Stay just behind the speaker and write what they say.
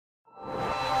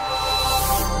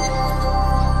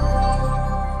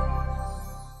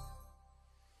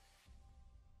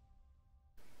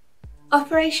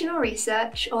Operational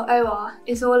research, or OR,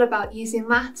 is all about using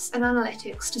maths and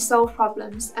analytics to solve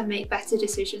problems and make better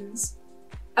decisions.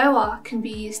 OR can be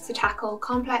used to tackle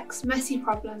complex, messy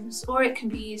problems, or it can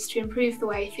be used to improve the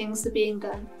way things are being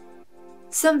done.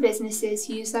 Some businesses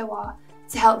use OR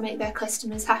to help make their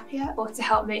customers happier or to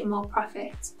help make more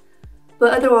profit,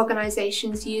 but other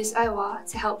organisations use OR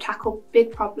to help tackle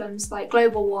big problems like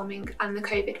global warming and the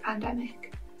COVID pandemic.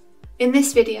 In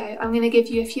this video, I'm going to give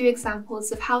you a few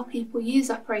examples of how people use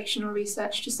operational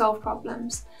research to solve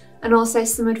problems, and also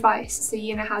some advice so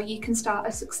you know how you can start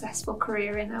a successful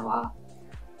career in OR.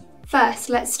 First,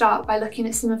 let's start by looking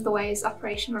at some of the ways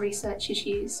operational research is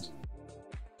used.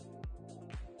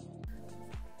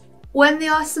 When the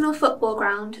Arsenal football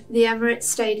ground, the Emirates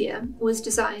Stadium, was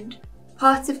designed,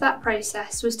 part of that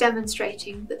process was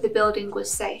demonstrating that the building was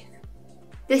safe.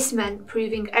 This meant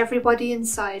proving everybody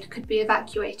inside could be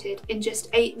evacuated in just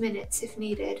 8 minutes if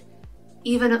needed,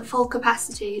 even at full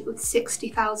capacity with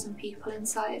 60,000 people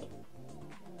inside.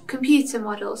 Computer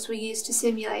models were used to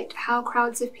simulate how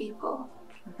crowds of people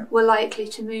were likely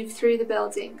to move through the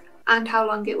building and how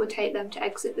long it would take them to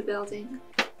exit the building.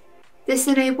 This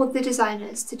enabled the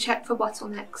designers to check for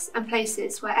bottlenecks and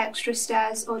places where extra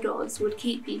stairs or doors would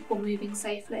keep people moving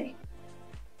safely.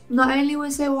 Not only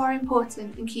was OR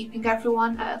important in keeping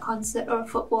everyone at a concert or a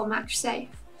football match safe,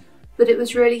 but it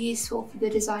was really useful for the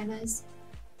designers.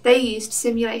 They used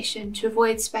simulation to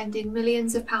avoid spending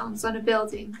millions of pounds on a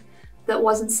building that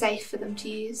wasn't safe for them to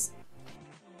use.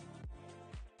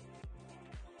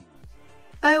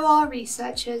 OR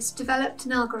researchers developed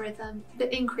an algorithm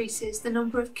that increases the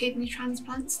number of kidney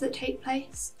transplants that take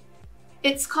place.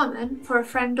 It's common for a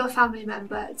friend or family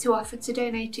member to offer to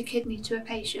donate a kidney to a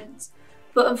patient,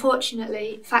 but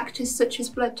unfortunately, factors such as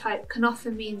blood type can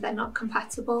often mean they're not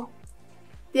compatible.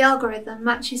 The algorithm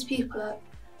matches people up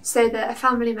so that a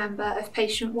family member of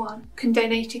patient 1 can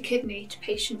donate a kidney to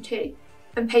patient 2,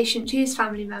 and patient 2's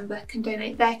family member can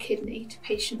donate their kidney to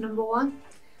patient number 1.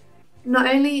 Not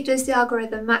only does the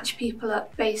algorithm match people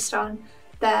up based on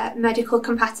their medical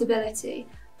compatibility,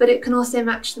 but it can also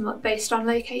match them up based on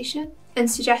location and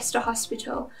suggest a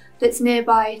hospital that's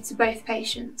nearby to both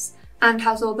patients and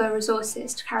has all the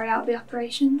resources to carry out the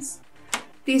operations.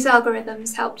 These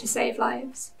algorithms help to save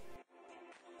lives.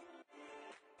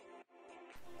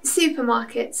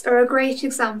 Supermarkets are a great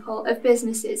example of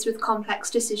businesses with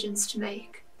complex decisions to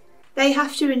make. They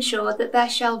have to ensure that their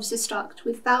shelves are stocked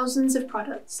with thousands of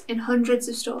products in hundreds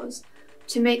of stores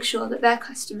to make sure that their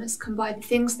customers can buy the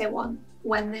things they want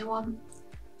when they want.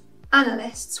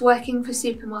 Analysts working for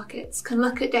supermarkets can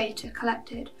look at data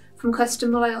collected from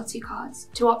customer loyalty cards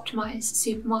to optimise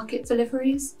supermarket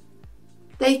deliveries.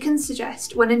 They can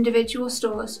suggest when individual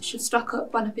stores should stock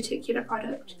up on a particular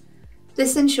product.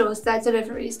 This ensures their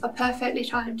deliveries are perfectly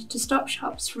timed to stop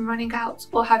shops from running out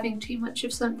or having too much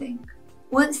of something.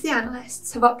 Once the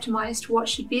analysts have optimised what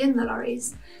should be in the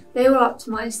lorries, they will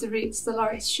optimise the routes the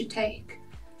lorries should take.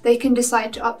 They can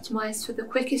decide to optimise for the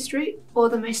quickest route or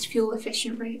the most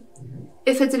fuel-efficient route.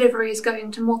 If a delivery is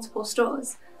going to multiple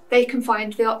stores, they can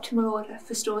find the optimal order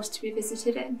for stores to be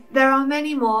visited in. There are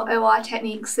many more OR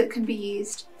techniques that can be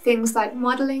used, things like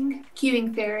modelling,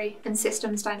 queuing theory, and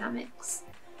systems dynamics.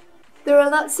 There are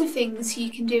lots of things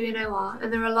you can do in OR,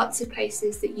 and there are lots of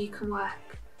places that you can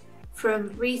work. From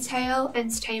retail,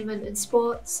 entertainment and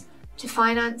sports, to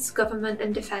finance, government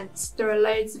and defence, there are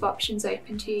loads of options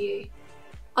open to you.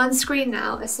 On screen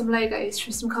now are some logos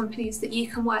from some companies that you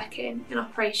can work in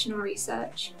operational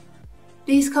research.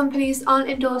 These companies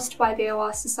aren't endorsed by the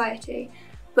OR Society,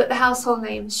 but the household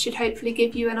names should hopefully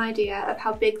give you an idea of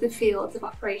how big the field of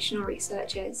operational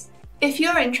research is. If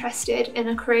you're interested in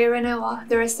a career in OR,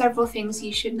 there are several things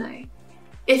you should know.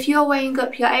 If you're weighing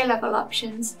up your A-level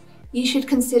options, you should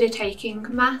consider taking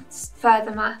maths,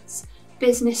 further maths,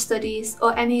 business studies,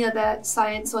 or any other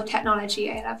science or technology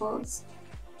A-levels.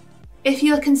 If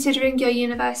you're considering your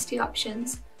university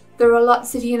options, there are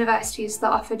lots of universities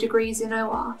that offer degrees in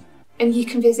OR, and you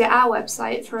can visit our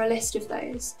website for a list of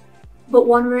those. But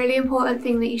one really important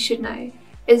thing that you should know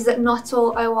is that not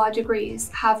all OR degrees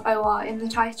have OR in the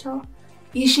title.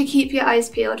 You should keep your eyes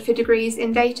peeled for degrees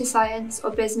in data science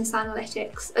or business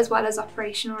analytics, as well as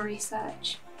operational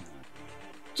research.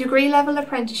 Degree-level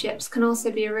apprenticeships can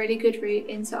also be a really good route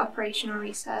into operational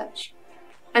research.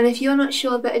 And if you're not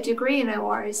sure that a degree in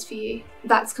OR is for you,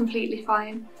 that's completely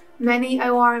fine. Many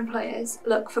OR employers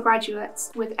look for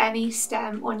graduates with any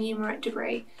STEM or numerate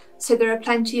degree, so there are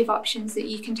plenty of options that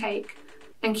you can take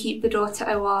and keep the door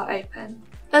to OR open.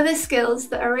 Other skills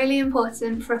that are really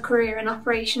important for a career in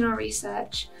operational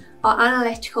research are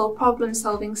analytical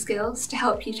problem-solving skills to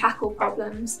help you tackle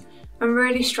problems, and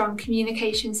really strong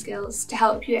communication skills to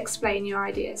help you explain your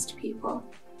ideas to people.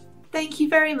 Thank you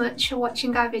very much for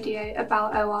watching our video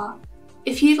about OR.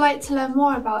 If you'd like to learn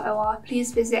more about OR,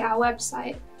 please visit our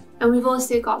website, and we've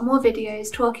also got more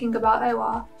videos talking about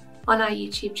OR on our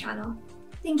YouTube channel.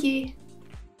 Thank you.